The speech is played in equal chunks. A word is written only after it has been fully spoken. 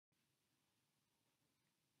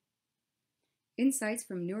Insights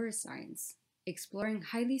from Neuroscience, Exploring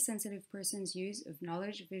Highly Sensitive Persons' Use of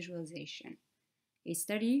Knowledge Visualization, a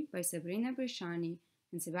study by Sabrina Breshani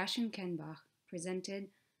and Sebastian Kenbach, presented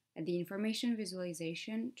at the Information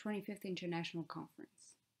Visualization 25th International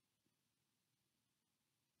Conference.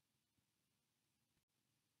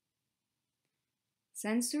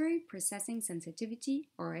 Sensory Processing Sensitivity,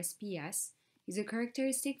 or SPS, is a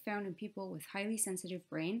characteristic found in people with highly sensitive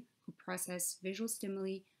brain who process visual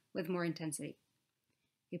stimuli with more intensity.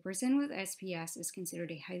 A person with SPS is considered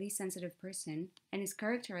a highly sensitive person and is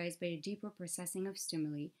characterized by a deeper processing of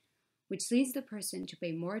stimuli, which leads the person to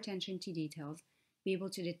pay more attention to details, be able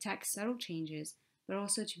to detect subtle changes, but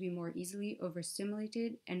also to be more easily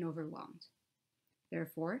overstimulated and overwhelmed.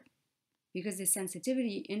 Therefore, because this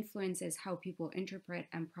sensitivity influences how people interpret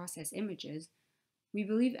and process images, we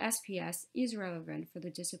believe SPS is relevant for the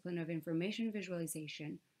discipline of information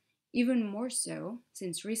visualization, even more so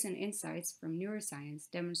since recent insights from neuroscience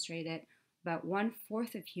demonstrate that about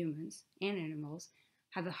 1/4 of humans and animals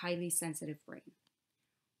have a highly sensitive brain.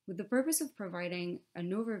 With the purpose of providing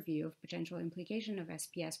an overview of potential implication of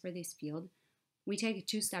SPS for this field, we take a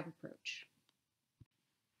two-step approach.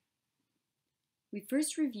 We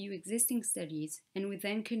first review existing studies and we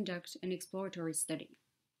then conduct an exploratory study.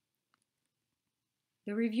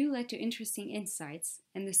 The review led to interesting insights,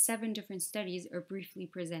 and the 7 different studies are briefly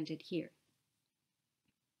presented here.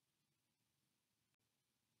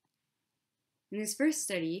 In this first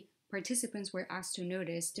study, participants were asked to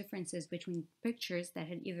notice differences between pictures that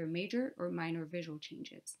had either major or minor visual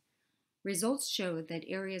changes. Results showed that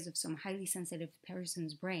areas of some highly sensitive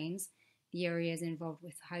persons' brains, the areas involved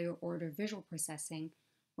with higher order visual processing,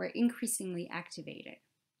 were increasingly activated.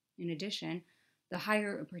 In addition, the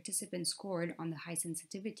higher a participant scored on the high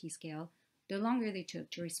sensitivity scale, the longer they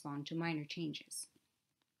took to respond to minor changes.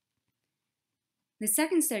 The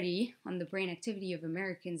second study on the brain activity of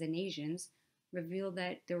Americans and Asians revealed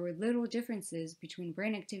that there were little differences between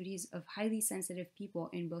brain activities of highly sensitive people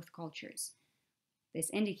in both cultures. This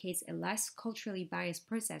indicates a less culturally biased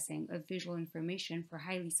processing of visual information for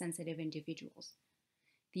highly sensitive individuals.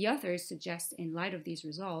 The authors suggest, in light of these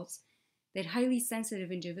results, that highly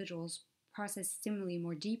sensitive individuals process stimuli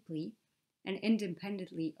more deeply and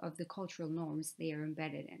independently of the cultural norms they are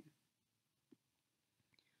embedded in.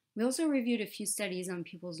 We also reviewed a few studies on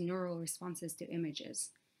people's neural responses to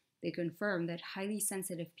images. They confirm that highly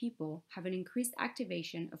sensitive people have an increased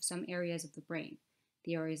activation of some areas of the brain,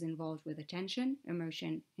 the areas involved with attention,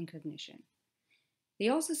 emotion, and cognition. They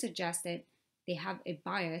also suggest that they have a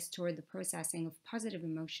bias toward the processing of positive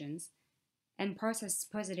emotions and process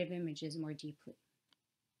positive images more deeply.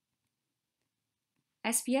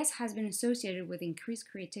 SPS has been associated with increased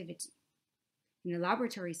creativity. In a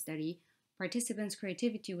laboratory study, participants'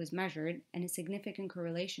 creativity was measured and a significant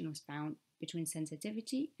correlation was found between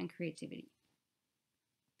sensitivity and creativity.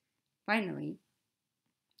 Finally,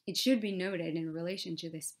 it should be noted in relation to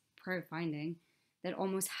this prior finding that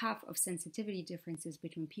almost half of sensitivity differences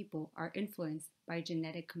between people are influenced by a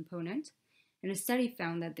genetic component, and a study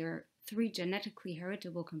found that there are 3 genetically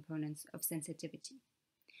heritable components of sensitivity.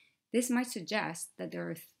 This might suggest that there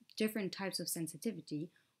are different types of sensitivity,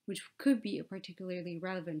 which could be a particularly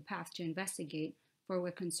relevant path to investigate for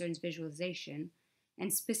what concerns visualization,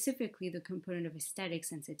 and specifically the component of aesthetic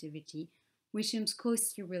sensitivity, which seems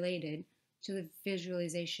closely related to the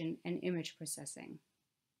visualization and image processing.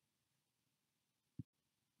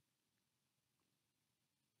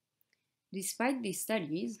 Despite these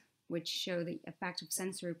studies, which show the effect of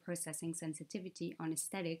sensory processing sensitivity on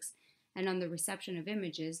aesthetics and on the reception of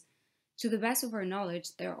images, to the best of our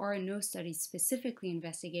knowledge, there are no studies specifically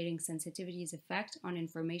investigating sensitivity's effect on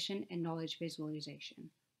information and knowledge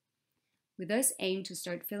visualization. We thus aim to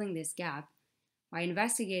start filling this gap by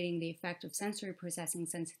investigating the effect of sensory processing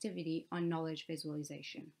sensitivity on knowledge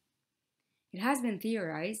visualization. It has been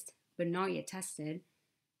theorized, but not yet tested,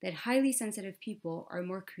 that highly sensitive people are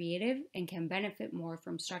more creative and can benefit more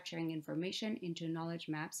from structuring information into knowledge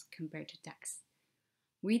maps compared to text.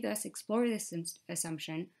 We thus explore this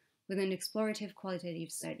assumption with an explorative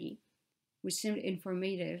qualitative study, which seemed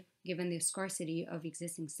informative given the scarcity of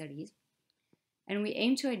existing studies, and we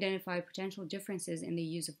aim to identify potential differences in the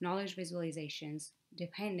use of knowledge visualizations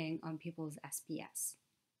depending on people's SPS.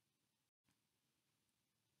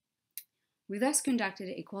 We thus conducted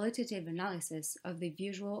a qualitative analysis of the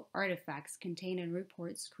visual artifacts contained in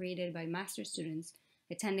reports created by master students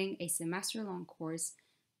attending a semester-long course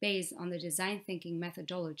based on the design thinking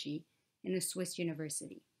methodology in a Swiss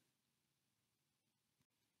university.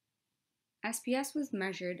 SPS was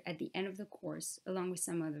measured at the end of the course along with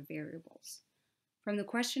some other variables. From the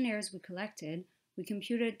questionnaires we collected, we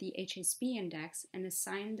computed the HSP index and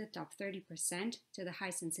assigned the top 30% to the high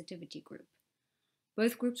sensitivity group.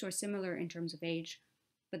 Both groups were similar in terms of age,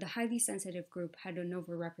 but the highly sensitive group had an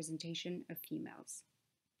overrepresentation of females.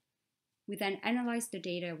 We then analyzed the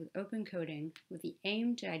data with open coding with the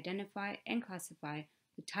aim to identify and classify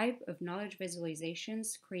the type of knowledge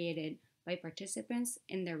visualizations created by participants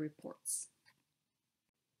in their reports.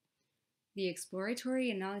 The exploratory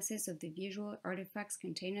analysis of the visual artifacts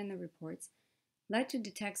contained in the reports led to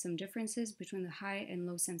detect some differences between the high and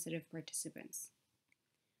low sensitive participants.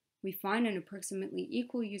 We find an approximately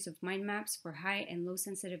equal use of mind maps for high and low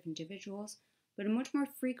sensitive individuals, but a much more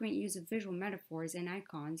frequent use of visual metaphors and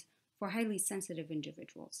icons for highly sensitive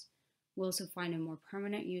individuals. We also find a more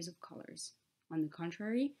permanent use of colors. On the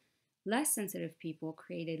contrary, less sensitive people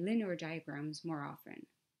created linear diagrams more often.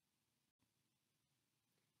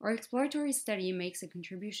 Our exploratory study makes a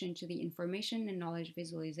contribution to the information and knowledge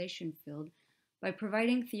visualization field by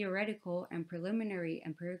providing theoretical and preliminary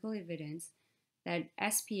empirical evidence that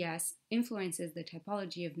SPS influences the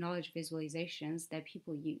typology of knowledge visualizations that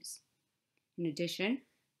people use. In addition,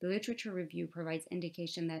 the literature review provides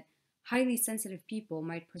indication that highly sensitive people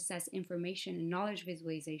might process information and knowledge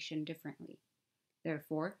visualization differently.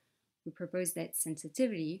 Therefore, we propose that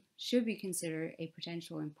sensitivity should be considered a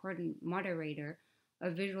potential important moderator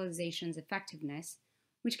of visualization's effectiveness,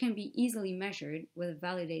 which can be easily measured with a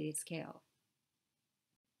validated scale.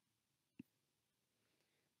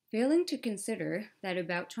 Failing to consider that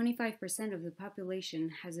about 25% of the population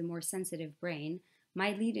has a more sensitive brain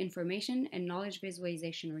might lead information and knowledge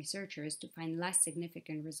visualization researchers to find less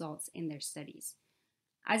significant results in their studies.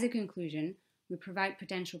 As a conclusion, we provide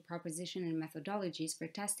potential proposition and methodologies for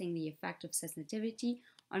testing the effect of sensitivity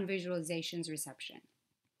on visualization's reception.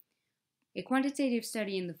 A quantitative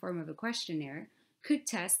study in the form of a questionnaire could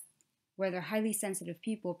test whether highly sensitive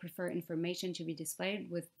people prefer information to be displayed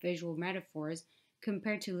with visual metaphors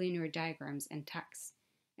compared to linear diagrams and text,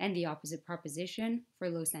 and the opposite proposition for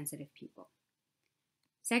low sensitive people.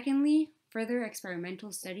 Secondly, further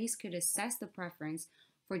experimental studies could assess the preference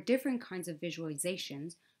for different kinds of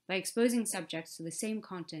visualizations by exposing subjects to the same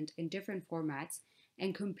content in different formats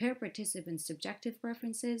and compare participants' subjective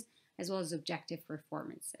preferences as well as objective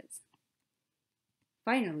performances.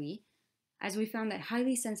 Finally, as we found that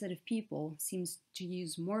highly sensitive people seem to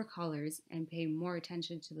use more colors and pay more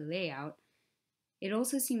attention to the layout, it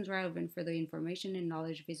also seems relevant for the information and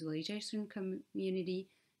knowledge visualization community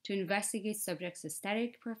to investigate subjects'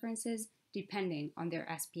 aesthetic preferences depending on their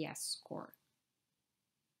SPS score.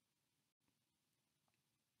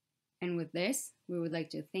 And with this, we would like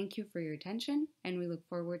to thank you for your attention, and we look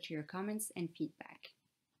forward to your comments and feedback.